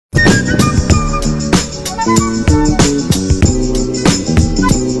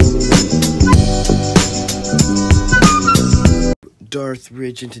Darth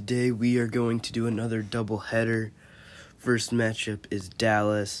Ridge, and today we are going to do another doubleheader. First matchup is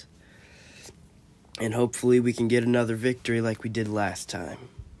Dallas, and hopefully we can get another victory like we did last time.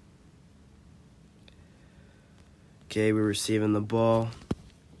 Okay, we're receiving the ball.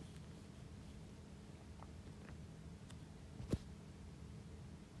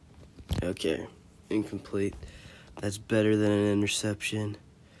 Okay, incomplete. That's better than an interception.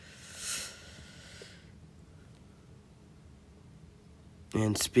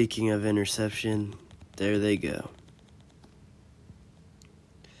 And speaking of interception, there they go.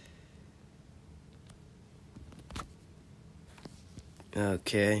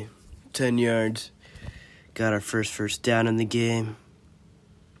 Okay, 10 yards. Got our first down in the game.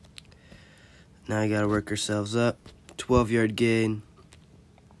 Now we got to work ourselves up. 12-yard gain.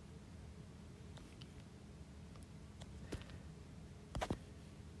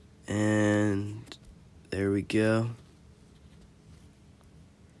 And there we go.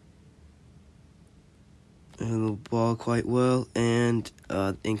 And the ball quite well, and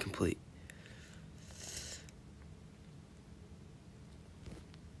incomplete.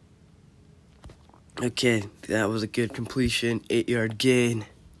 Okay, that was a good completion. 8-yard gain.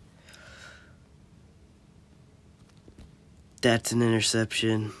 That's an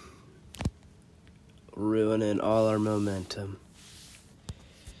interception. Ruining all our momentum.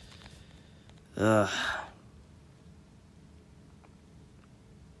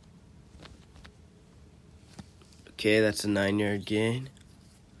 Okay, that's a 9-yard gain.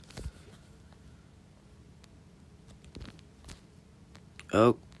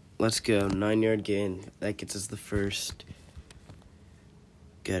 Oh, let's go. 9-yard gain. That gets us the first.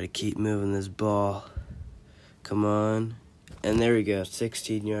 Gotta keep moving this ball. Come on. And there we go.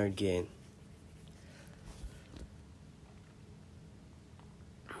 16-yard gain.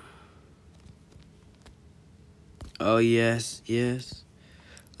 Oh, yes, yes.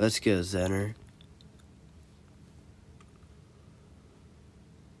 Let's go, Zenner.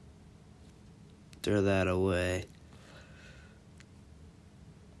 Throw that away.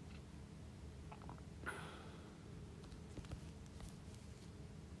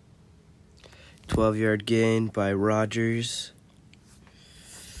 Twelve-yard gain by Rodgers.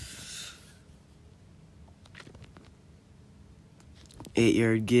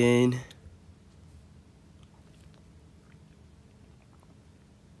 Eight-yard gain.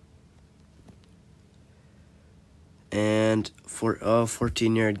 And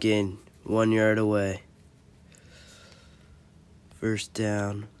 14-yard gain. 1 yard away. First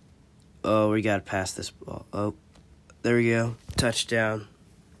down. Oh, we got to pass this ball. Oh, there we go. Touchdown.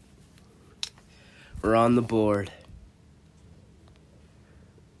 We're on the board.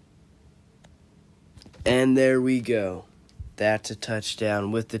 And there we go. That's a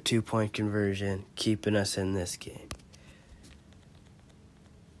touchdown with the 2-point conversion, keeping us in this game.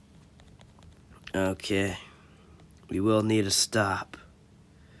 Okay. We will need a stop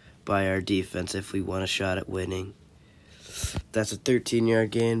by our defense if we want a shot at winning. That's a 13-yard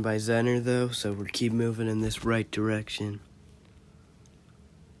gain by Zenner, though, so we'll keep moving in this right direction.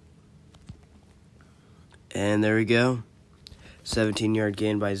 And there we go. 17-yard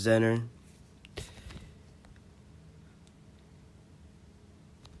gain by Zenner.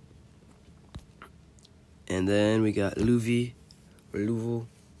 And then we got Louisville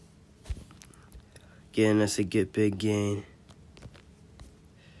getting us a good big gain.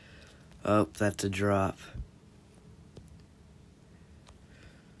 Oh, that's a drop.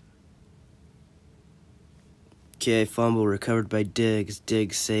 Okay, fumble recovered by Diggs.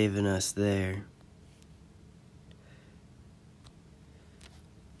 Diggs saving us there.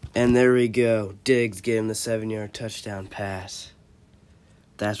 And there we go. Diggs getting the 7-yard touchdown pass.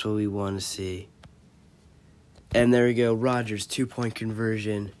 That's what we want to see. And there we go. Rodgers, 2-point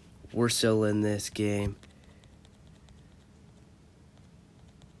conversion. We're still in this game.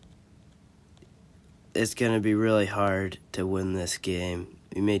 It's going to be really hard to win this game.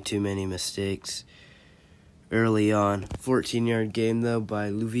 We made too many mistakes early on. 14-yard game, though, by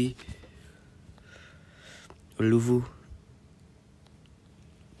Louisville.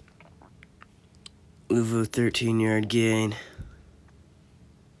 13-yard gain.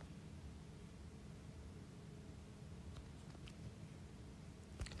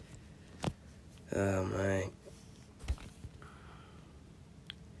 Oh, my.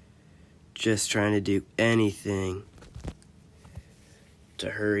 Just trying to do anything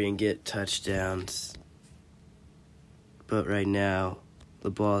to hurry and get touchdowns. But right now, the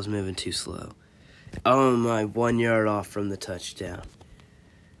ball is moving too slow. Oh, my. 1 yard off from the touchdown.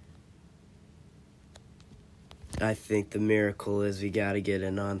 I think the miracle is we got to get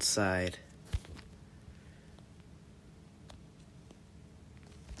an onside.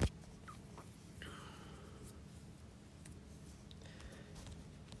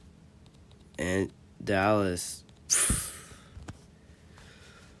 And Dallas,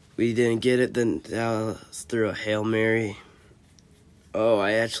 we didn't get it, then Dallas threw a Hail Mary. Oh,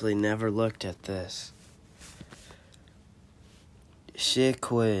 I actually never looked at this.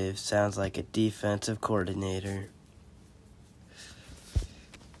 Shitquave sounds like a defensive coordinator.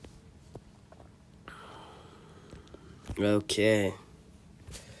 Okay.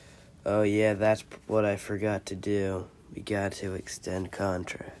 Oh yeah, that's what I forgot to do. We got to extend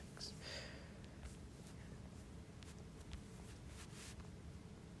contracts.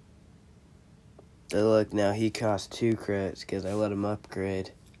 Oh, look, now he cost 2 credits because I let him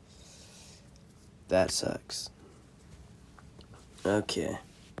upgrade. That sucks. Okay.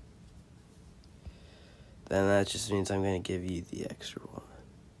 Then that just means I'm going to give you the extra one.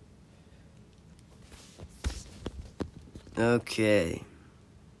 Okay.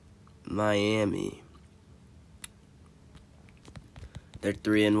 Miami. They're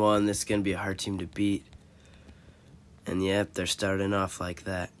 3-1. This is going to be a hard team to beat. And yep, they're starting off like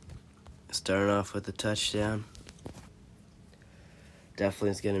that. Starting off with a touchdown. Definitely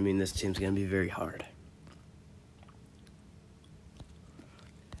is going to mean this team's going to be very hard.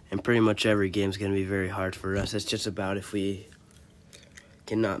 And pretty much every game's going to be very hard for us. It's just about if we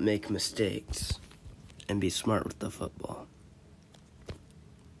cannot make mistakes and be smart with the football.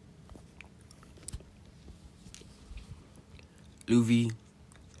 Louis,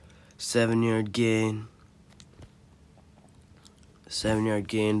 7-yard gain. 7-yard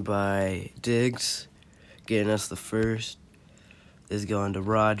gain by Diggs, getting us the first. This is going to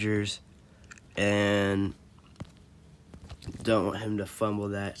Rodgers, and don't want him to fumble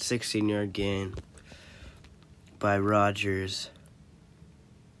that. 16-yard gain by Rodgers.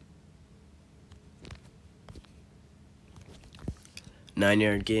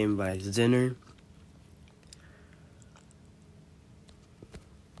 Nine-yard gain by Zinner.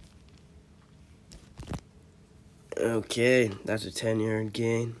 Okay, that's a 10-yard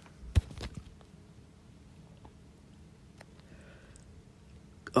gain.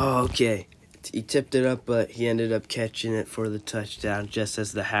 Oh, okay. He tipped it up, but he ended up catching it for the touchdown just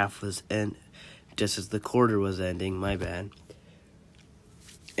as the just as the quarter was ending. My bad.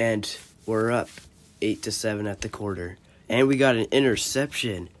 And we're up 8-7 at the quarter. And we got an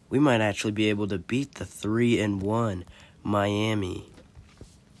interception. We might actually be able to beat the 3-1 Miami.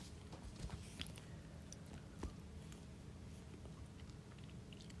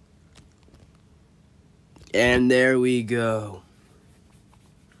 And there we go.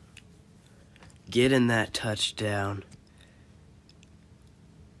 Getting that touchdown.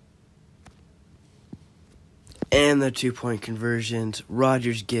 And the 2-point conversions.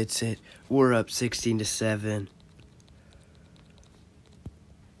 Rodgers gets it. We're up 16-7.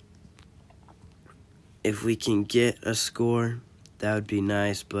 If we can get a score, that would be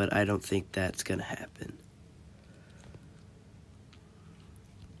nice, but I don't think that's going to happen.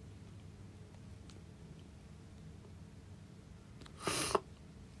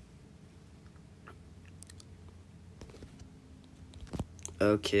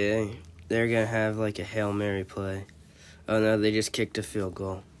 Okay, they're going to have like a Hail Mary play. Oh no, they just kicked a field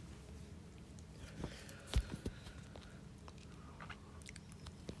goal.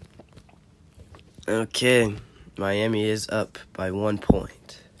 Okay, Miami is up by 1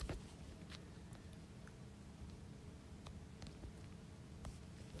 point.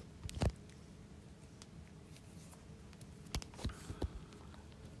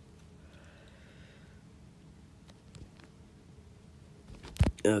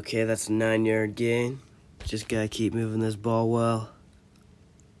 Okay, that's a 9-yard gain. Just gotta keep moving this ball well.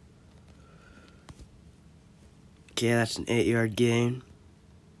 Okay, that's an 8-yard gain.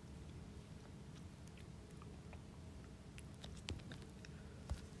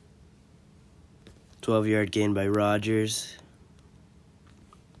 A 12-yard gain by Rodgers.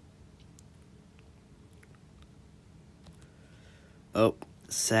 Oh,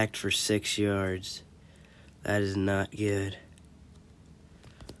 sacked for 6 yards. That is not good.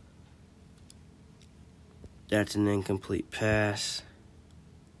 That's an incomplete pass.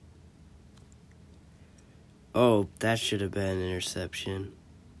 Oh, that should have been an interception.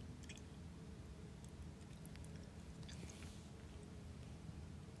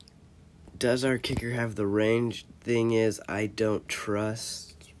 Does our kicker have the range? Thing is, I don't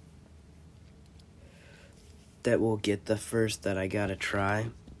trust that we'll get the first that I gotta try.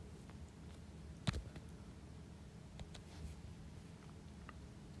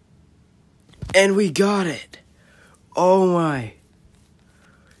 And we got it. Oh my.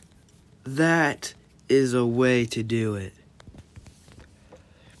 That is a way to do it.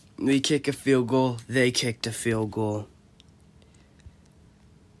 We kick a field goal. They kicked a field goal.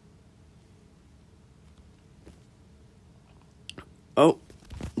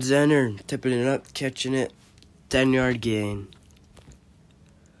 Zenner tipping it up, catching it, 10-yard gain.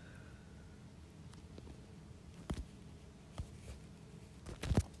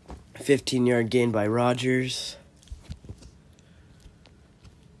 A 15-yard gain by Rogers.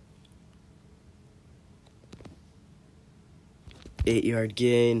 Eight-yard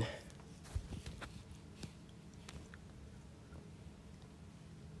gain.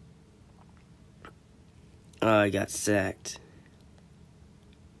 Oh, I got sacked.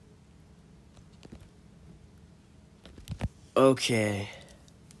 Okay.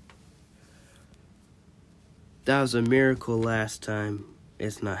 That was a miracle last time.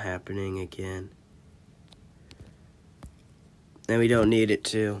 It's not happening again. And we don't need it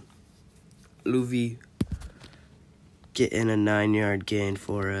to. Louis getting a 9-yard gain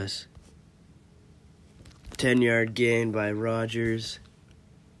for us. 10-yard gain by Rogers.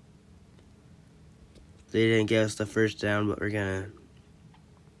 They didn't get us the first down, but we're gonna...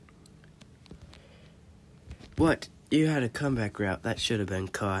 What? You had a comeback route. That should have been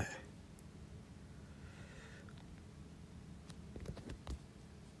caught.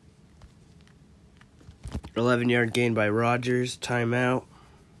 $11-yard gain by Rogers. Timeout.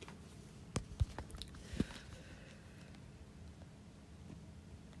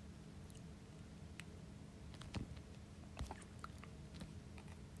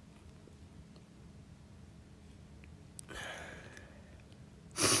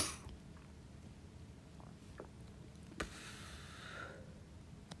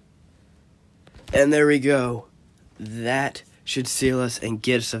 And there we go. That should seal us and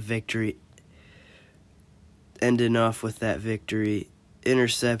get us a victory. Ending off with that victory.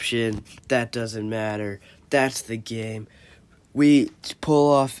 Interception, that doesn't matter. That's the game. We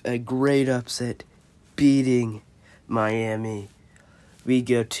pull off a great upset, beating Miami. We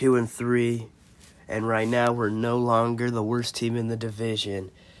go 2-3, and right now we're no longer the worst team in the division,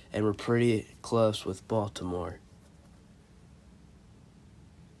 and we're pretty close with Baltimore.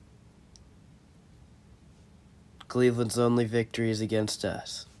 Cleveland's only victory is against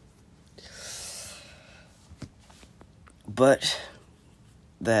us. But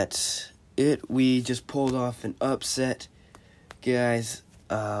that's it. We just pulled off an upset, guys.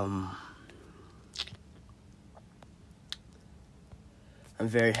 I'm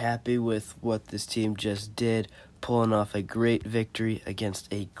very happy with what this team just did, pulling off a great victory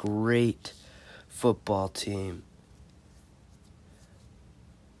against a great football team.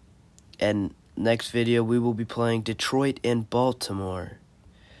 And next video, we will be playing Detroit and Baltimore.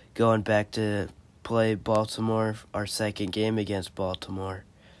 Going back to play Baltimore, our second game against Baltimore.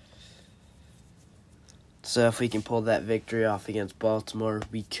 So if we can pull that victory off against Baltimore,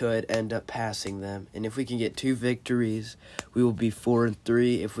 we could end up passing them. And if we can get 2 victories, we will be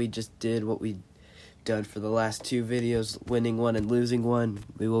 4-3. If we just did what we've done for the last 2 videos, winning 1 and losing 1,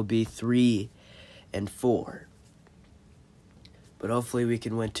 we will be 3-4. But hopefully we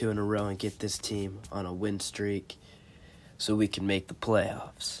can win 2 in a row and get this team on a win streak so we can make the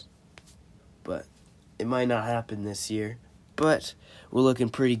playoffs. But it might not happen this year. But we're looking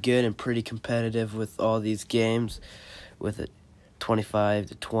pretty good and pretty competitive with all these games. With a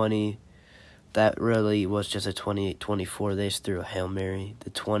 25-20. That really was just a 28-24. They just threw a Hail Mary.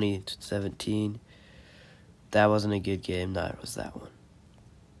 The 20-17. That wasn't a good game. Neither was that one.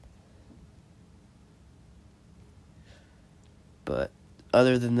 But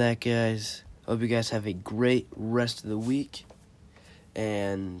other than that, guys, hope you guys have a great rest of the week.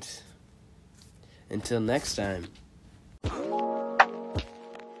 And until next time.